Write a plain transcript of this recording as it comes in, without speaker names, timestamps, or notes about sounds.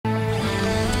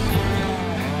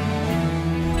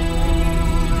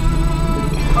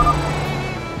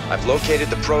I've located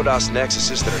the Protoss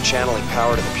nexuses that are channeling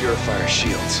power to the Purifier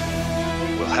shields.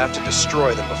 We'll have to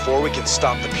destroy them before we can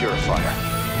stop the Purifier.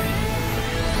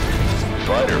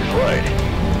 Fight or flight.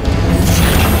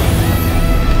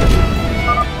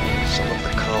 Some of the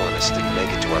colonists didn't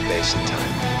make it to our base in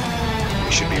time.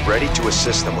 We should be ready to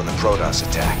assist them when the Protoss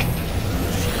attack.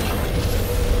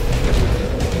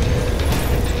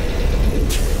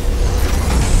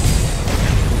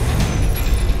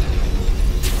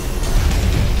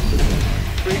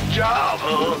 Big job,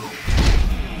 huh?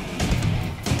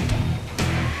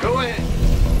 Go ahead.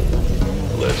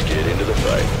 Let's get into the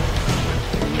fight.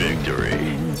 Victory.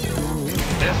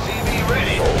 SCV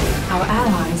ready. Our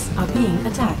allies are being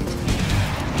attacked.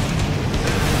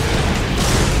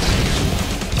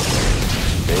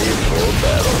 Made for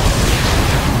battle.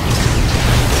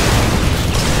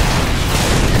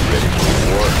 You ready for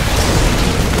war?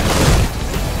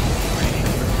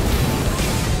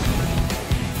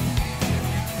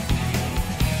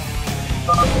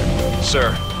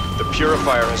 Sir, the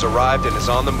Purifier has arrived and is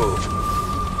on the move.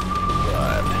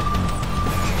 Arrived.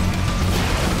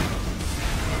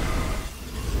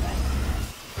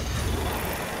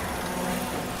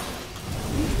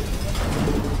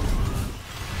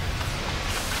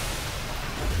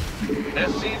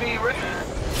 SCV ready.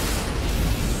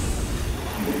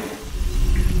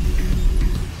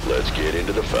 Let's get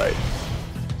into the fight.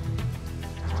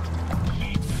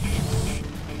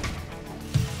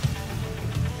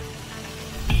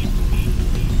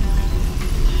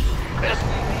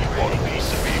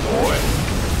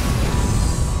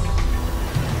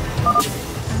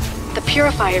 The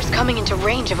Purifier's coming into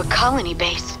range of a colony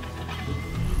base.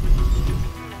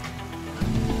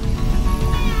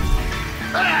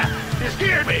 Ah! You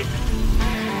scared me!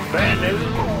 Bad news,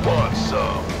 who wants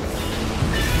some?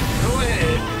 Go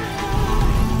ahead.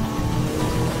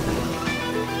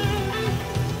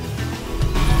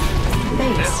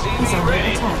 Base is under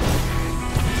ready. attack.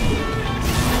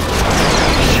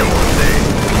 Sure thing.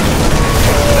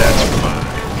 That's fine.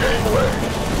 Gangway.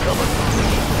 Coming.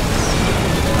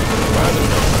 By the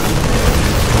number.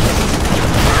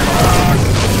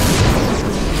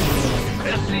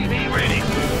 SCV ready.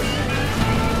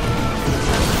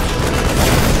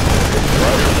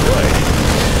 Right.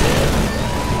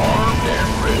 Armed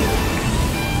and ready.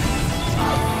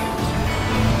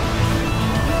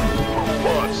 Who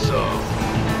wants some?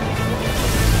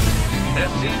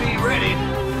 SCV ready.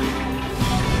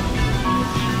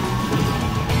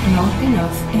 Not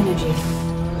enough energy.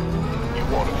 You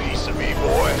want a piece of me,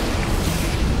 boy?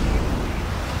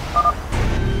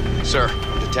 Sir,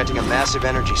 I'm detecting a massive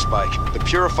energy spike. The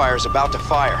Purifier is about to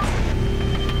fire.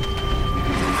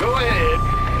 Go ahead.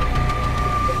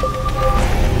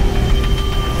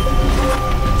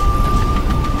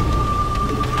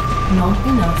 Not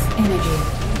enough energy.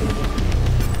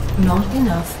 Not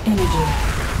enough energy.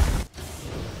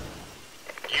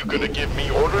 You gonna give me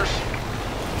orders?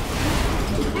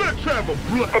 Let's have a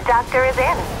blood. The doctor is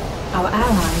in. Our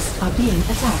allies are being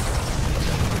attacked.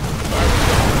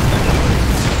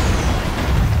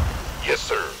 Yes,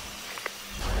 sir.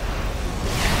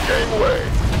 Gangway.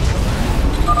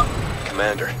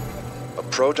 Commander, a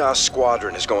Protoss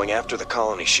squadron is going after the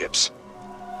colony ships.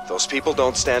 Those people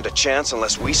don't stand a chance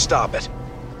unless we stop it.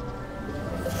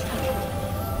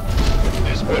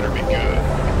 This better be good.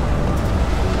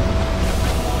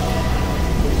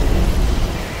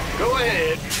 Go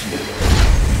ahead.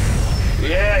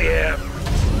 Yeah.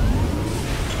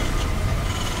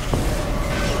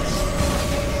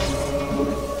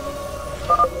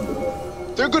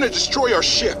 They're gonna destroy our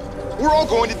ship. We're all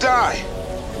going to die.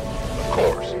 Of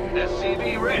course.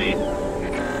 SCV ready.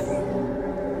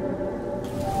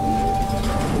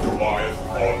 Goliath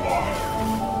online.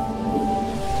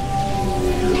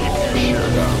 Keep your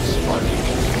shirt on, Sparky.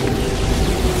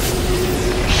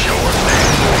 Sure thing.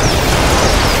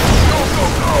 Go.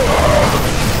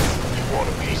 You want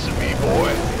a piece of me,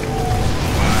 boy?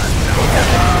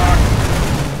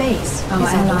 Base. Our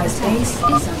allies' base is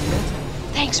under attack.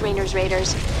 Thanks,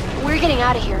 Raiders. We're getting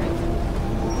out of here.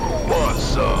 Want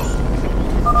some?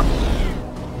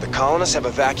 The colonists have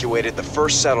evacuated the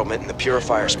first settlement in the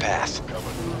Purifier's path.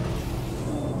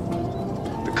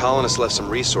 The colonists left some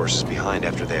resources behind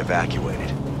after they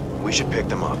evacuated. We should pick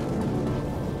them up.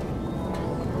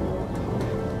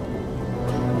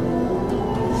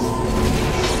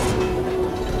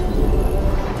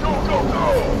 Go.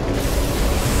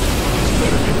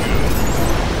 Better be good.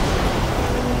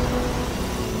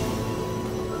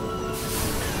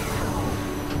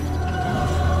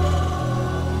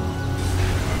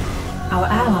 Our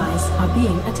allies are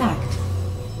being attacked.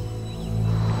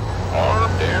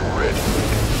 Armed and ready.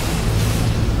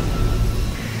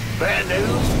 Bad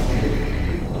news?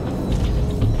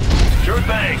 Sure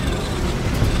thing.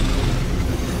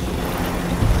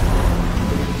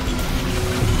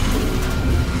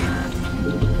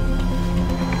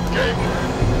 Okay.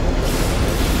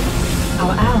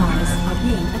 Our allies are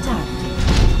being attacked.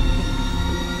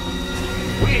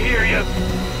 We hear you.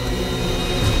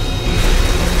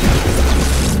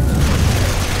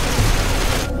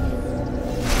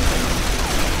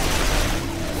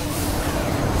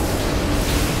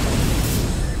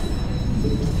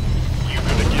 You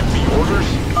gonna give me orders?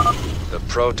 The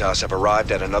Protoss have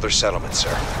arrived at another settlement,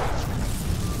 sir.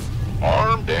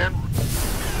 Armed and...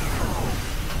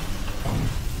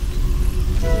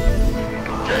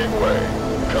 Gangway,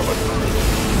 coming through.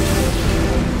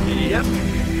 Yep.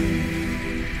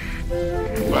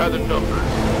 By the numbers,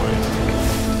 boys.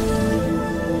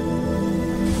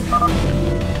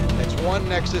 That's one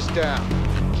Nexus down.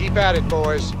 Keep at it,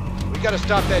 boys. We gotta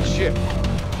stop that ship.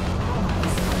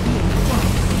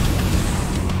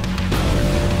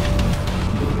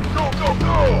 Go, go,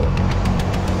 go!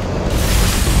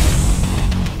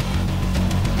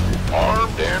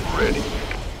 Armed and ready.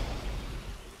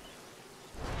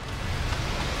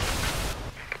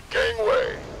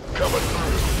 Gangway, coming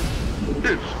through.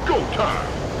 It's go time.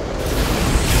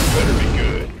 Better be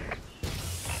good.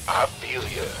 I feel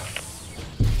ya.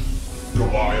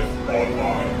 Goliath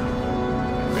online.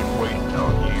 Been waiting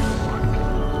on you.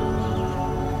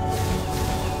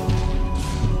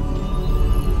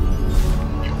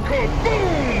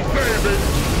 Kaboom, baby!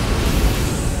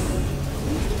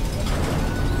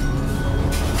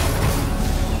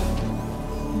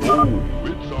 Oh,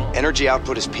 it's on. Energy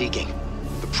output is peaking.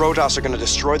 The Protoss are going to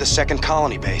destroy the second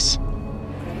colony base.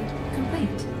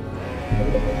 Complete.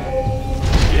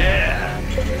 Yeah!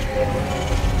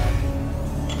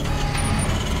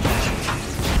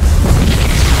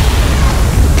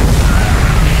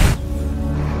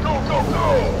 Go, go, go!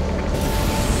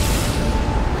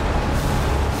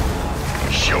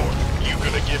 Sure. You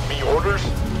gonna give me orders?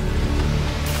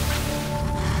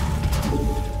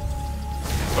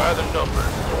 By the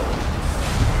numbers.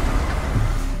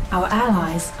 Our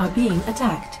allies are being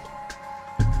attacked.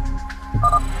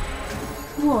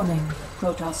 Warning.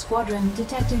 Protoss squadron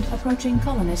detected approaching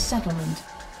colonist settlement.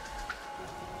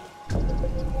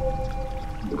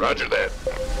 Roger that.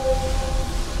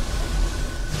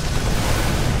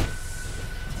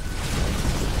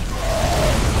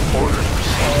 Orders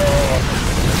received.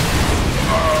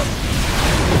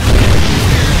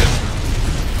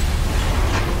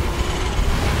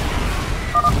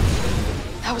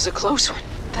 That was a close one.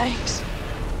 Thanks.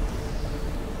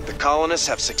 The colonists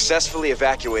have successfully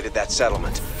evacuated that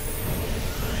settlement.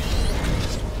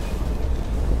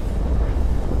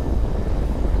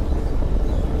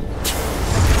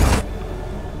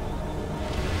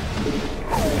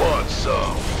 Who wants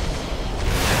some?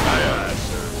 Aye, aye,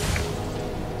 sir.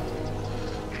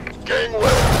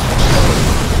 Gangway.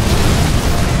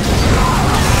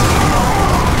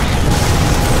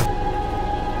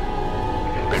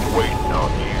 Been waiting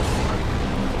on you.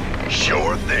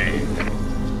 Sure thing.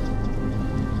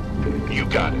 You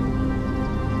got it.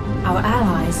 Our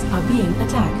allies are being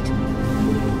attacked.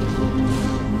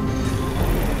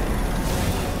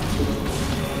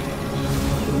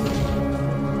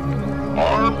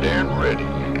 Armed and ready.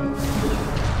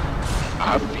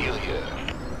 I feel ya.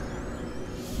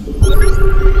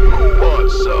 Who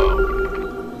wants some?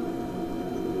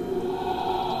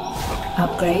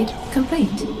 Upgrade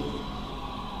complete.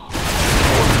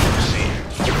 Orders received.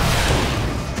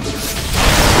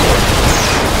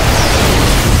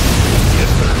 Yes,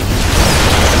 sir.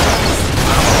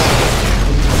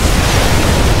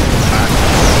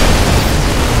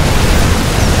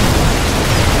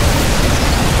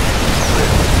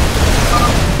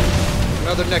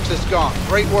 Another Nexus gone.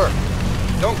 Great work.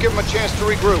 Don't give them a chance to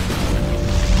regroup.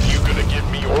 You gonna give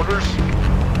me orders?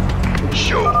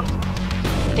 Sure.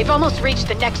 They've almost reached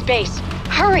the next base.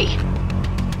 Hurry!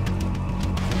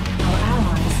 Our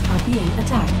allies are being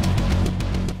attacked.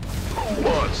 Who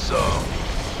wants some?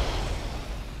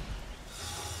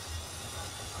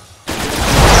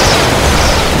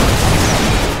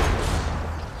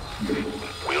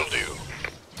 Will do.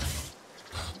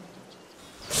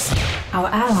 Our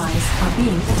allies are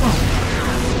being attacked.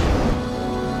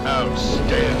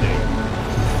 Outstanding.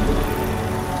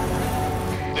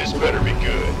 This better be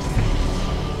good.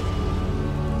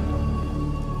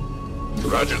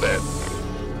 Roger that.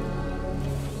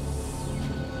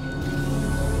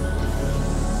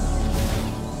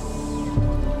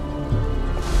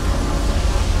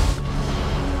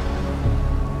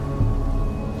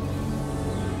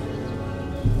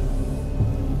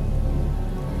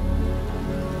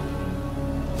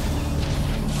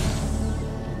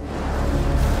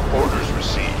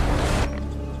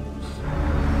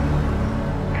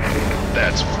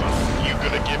 That's fun. You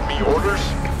gonna give me orders?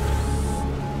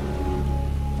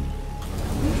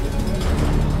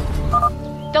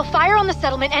 They'll fire on the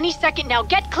settlement any second now.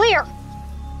 Get clear!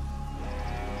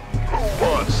 Who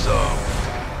wants some?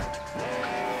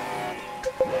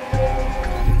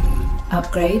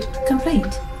 Upgrade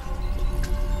complete.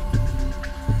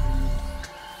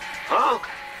 Huh?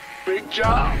 Big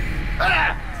job?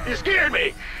 Ah! You scared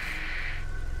me!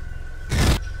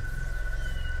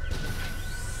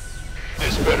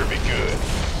 This better be good.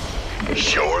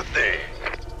 Sure thing.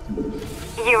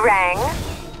 You rang?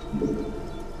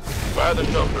 By the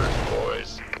numbers,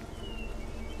 boys.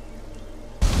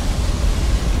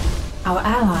 Our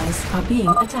allies are being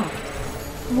attacked.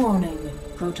 Warning.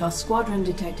 Protoss squadron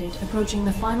detected approaching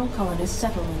the final colonist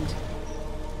settlement.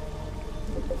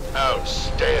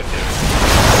 Outstanding.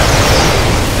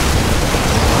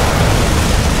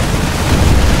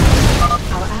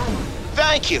 Our ally.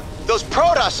 Thank you! Those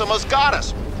Protoss almost got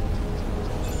us!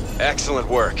 Excellent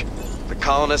work. The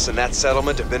colonists in that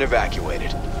settlement have been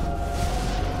evacuated.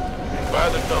 By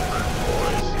the numbers,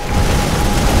 boys.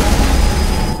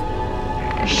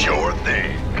 Sure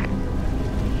thing.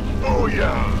 Oh,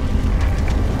 yeah.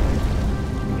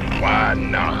 Why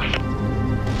not?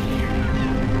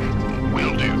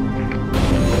 Will do.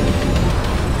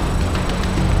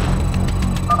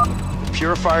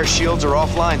 Purifier shields are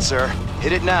offline, sir.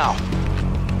 Hit it now.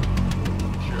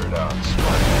 Sure not,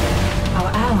 Spike.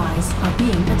 Our allies are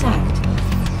being attacked.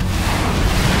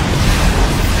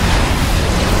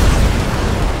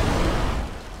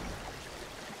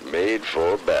 Made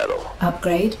for battle.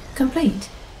 Upgrade complete.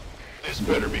 This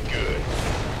better be good.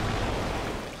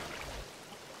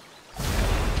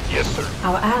 Yes, sir.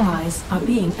 Our allies are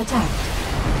being attacked.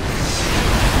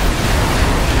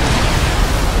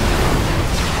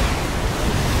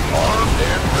 Armed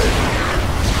and ready.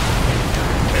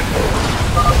 And over.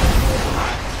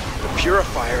 The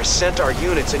Purifier has sent our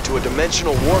units into a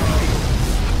dimensional warp field.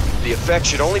 The effect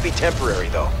should only be temporary,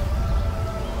 though.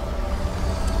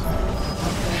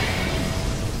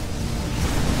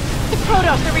 The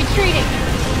Protoss are retreating!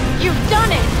 You've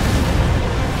done it!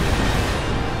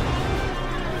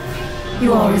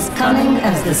 You are as cunning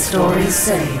as the stories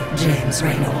say, James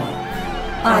Raynor.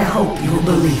 I hope your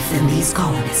belief in these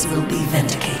colonists will be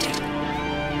vindicated.